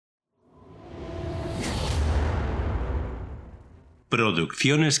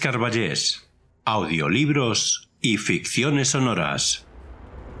Producciones Carballés, audiolibros y ficciones sonoras.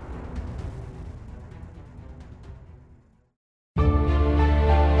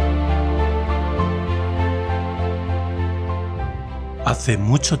 Hace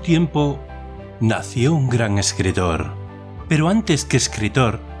mucho tiempo nació un gran escritor, pero antes que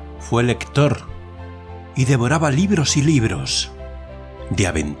escritor fue lector y devoraba libros y libros, de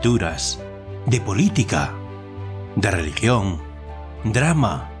aventuras, de política, de religión,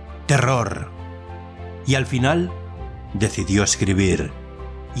 drama, terror. Y al final decidió escribir,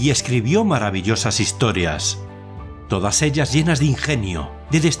 y escribió maravillosas historias, todas ellas llenas de ingenio,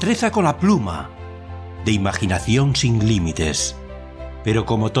 de destreza con la pluma, de imaginación sin límites. Pero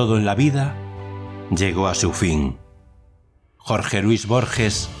como todo en la vida, llegó a su fin. Jorge Luis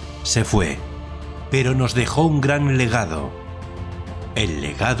Borges se fue, pero nos dejó un gran legado, el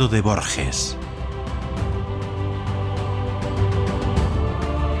legado de Borges.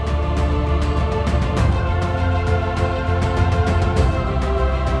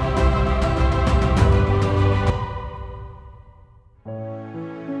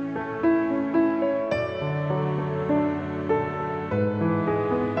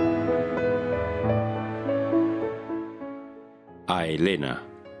 A Elena.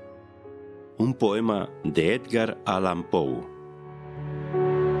 Un poema de Edgar Allan Poe.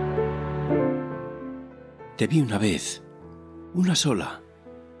 Te vi una vez, una sola,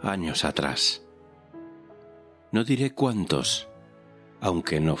 años atrás. No diré cuántos,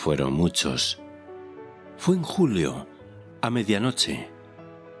 aunque no fueron muchos. Fue en julio, a medianoche.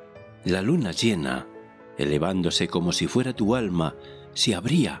 La luna llena, elevándose como si fuera tu alma, se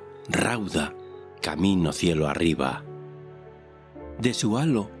abría, rauda, camino cielo arriba. De su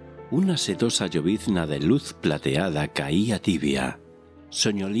halo, una sedosa llovizna de luz plateada caía tibia,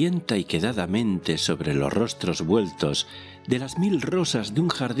 soñolienta y quedadamente sobre los rostros vueltos de las 1000 rosas de un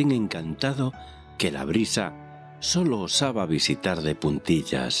jardín encantado que la brisa sólo osaba visitar de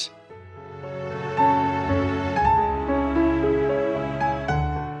puntillas.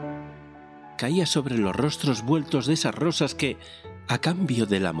 Caía sobre los rostros vueltos de esas rosas que, a cambio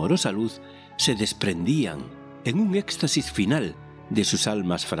de la amorosa luz, se desprendían en un éxtasis final de sus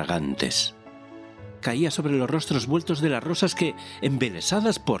almas fragantes. Caía sobre los rostros vueltos de las rosas que,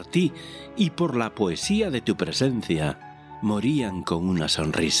 embelesadas por ti y por la poesía de tu presencia, morían con una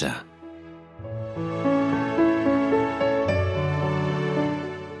sonrisa.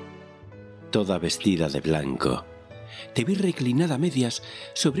 Toda vestida de blanco, te vi reclinada a medias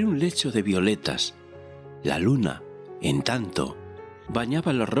sobre un lecho de violetas. La luna, en tanto,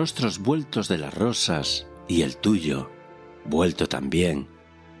 bañaba los rostros vueltos de las rosas y el tuyo, vuelto también,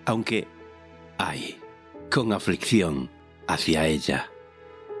 aunque, ay, con aflicción hacia ella.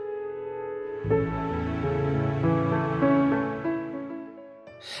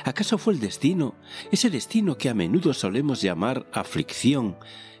 ¿Acaso fue el destino, ese destino que a menudo solemos llamar aflicción,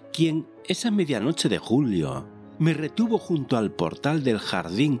 quien, esa medianoche de julio, me retuvo junto al portal del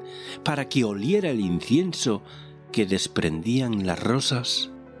jardín para que oliera el incienso que desprendían las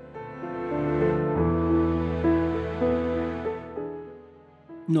rosas?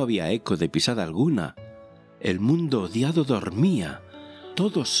 No había eco de pisada alguna. El mundo odiado dormía,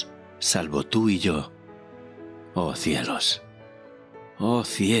 todos salvo tú y yo. ¡Oh cielos! ¡Oh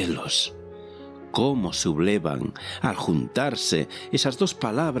cielos! Cómo sublevan al juntarse esas dos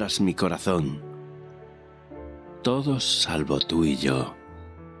palabras mi corazón. Todos salvo tú y yo.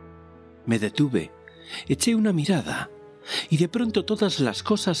 Me detuve, eché una mirada, y de pronto todas las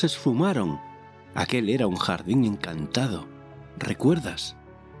cosas se esfumaron. Aquel era un jardín encantado, ¿recuerdas?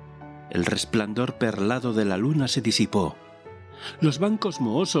 El resplandor perlado de la luna se disipó. Los bancos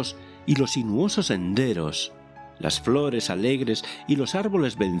mohosos y los sinuosos senderos, las flores alegres y los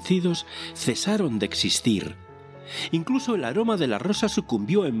árboles vencidos cesaron de existir. Incluso el aroma de la rosa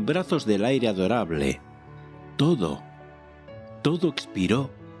sucumbió en brazos del aire adorable. Todo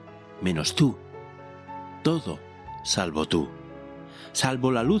expiró, menos tú. Todo, salvo tú. Salvo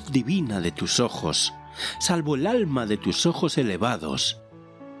la luz divina de tus ojos, salvo el alma de tus ojos elevados.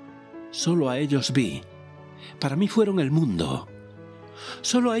 Solo a ellos vi. Para mí fueron el mundo.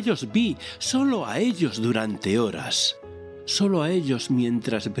 Solo a ellos vi, solo a ellos durante horas. Solo a ellos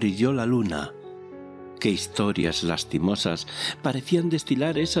mientras brilló la luna. Qué historias lastimosas parecían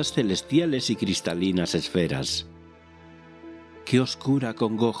destilar esas celestiales y cristalinas esferas. Qué oscura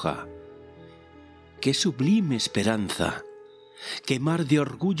congoja. Qué sublime esperanza. Qué mar de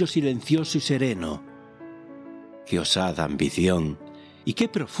orgullo silencioso y sereno. Qué osada ambición. Y qué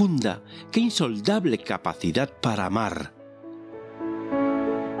profunda, qué insoldable capacidad para amar.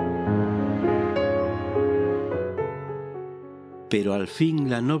 Pero al fin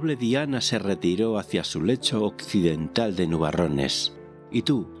la noble Diana se retiró hacia su lecho occidental de nubarrones. Y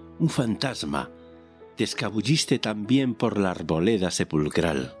tú, un fantasma, te escabulliste también por la arboleda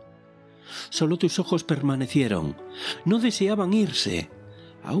sepulcral. Solo tus ojos permanecieron, no deseaban irse,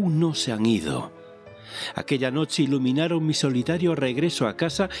 aún no se han ido. Aquella noche iluminaron mi solitario regreso a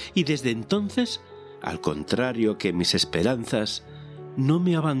casa y desde entonces, al contrario que mis esperanzas, no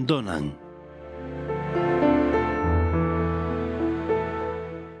me abandonan.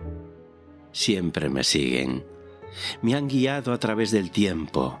 Siempre me siguen, me han guiado a través del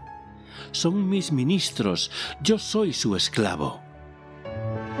tiempo. Son mis ministros, yo soy su esclavo.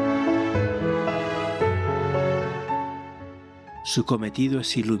 Su cometido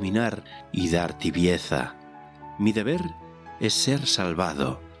es iluminar y dar tibieza. Mi deber es ser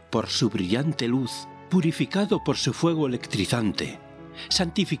salvado por su brillante luz, purificado por su fuego electrizante,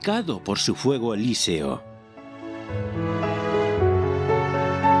 santificado por su fuego elíseo.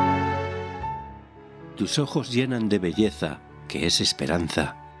 Tus ojos llenan de belleza, que es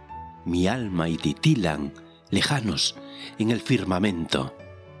esperanza, mi alma y titilan, lejanos, en el firmamento.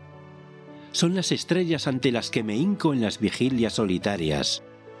 Son las estrellas ante las que me hinco en las vigilias solitarias.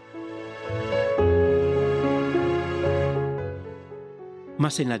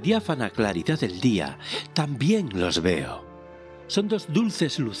 Mas en la diáfana claridad del día también los veo. Son dos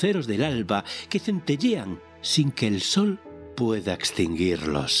dulces luceros del alba que centellean sin que el sol pueda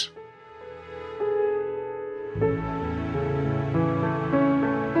extinguirlos.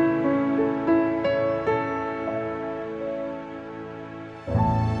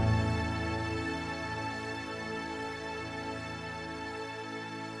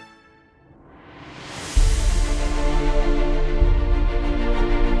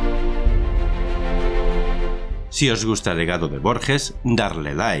 Si os gusta el legado de Borges,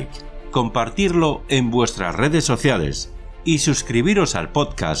 darle like, compartirlo en vuestras redes sociales y suscribiros al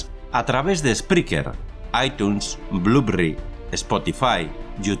podcast a través de Spreaker, iTunes, Blueberry, Spotify,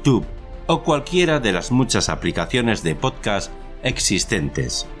 YouTube o cualquiera de las muchas aplicaciones de podcast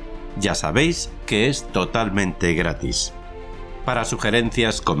existentes. Ya sabéis que es totalmente gratis. Para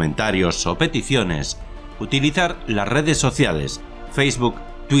sugerencias, comentarios o peticiones, utilizar las redes sociales Facebook,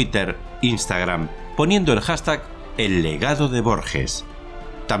 Twitter, Instagram, poniendo el hashtag El Legado de Borges.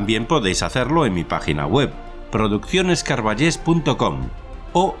 También podéis hacerlo en mi página web, produccionescarballés.com,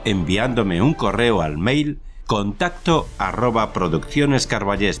 o enviándome un correo al mail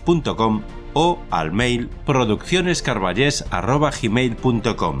contacto@produccionescarballés.com o al mail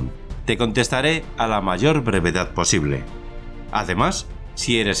produccionescarballés@gmail.com. Te contestaré a la mayor brevedad posible. Además,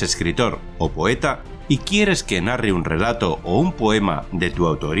 si eres escritor o poeta y quieres que narre un relato o un poema de tu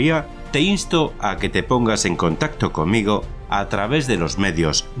autoría, te insto a que te pongas en contacto conmigo a través de los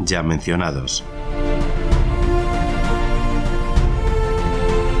medios ya mencionados.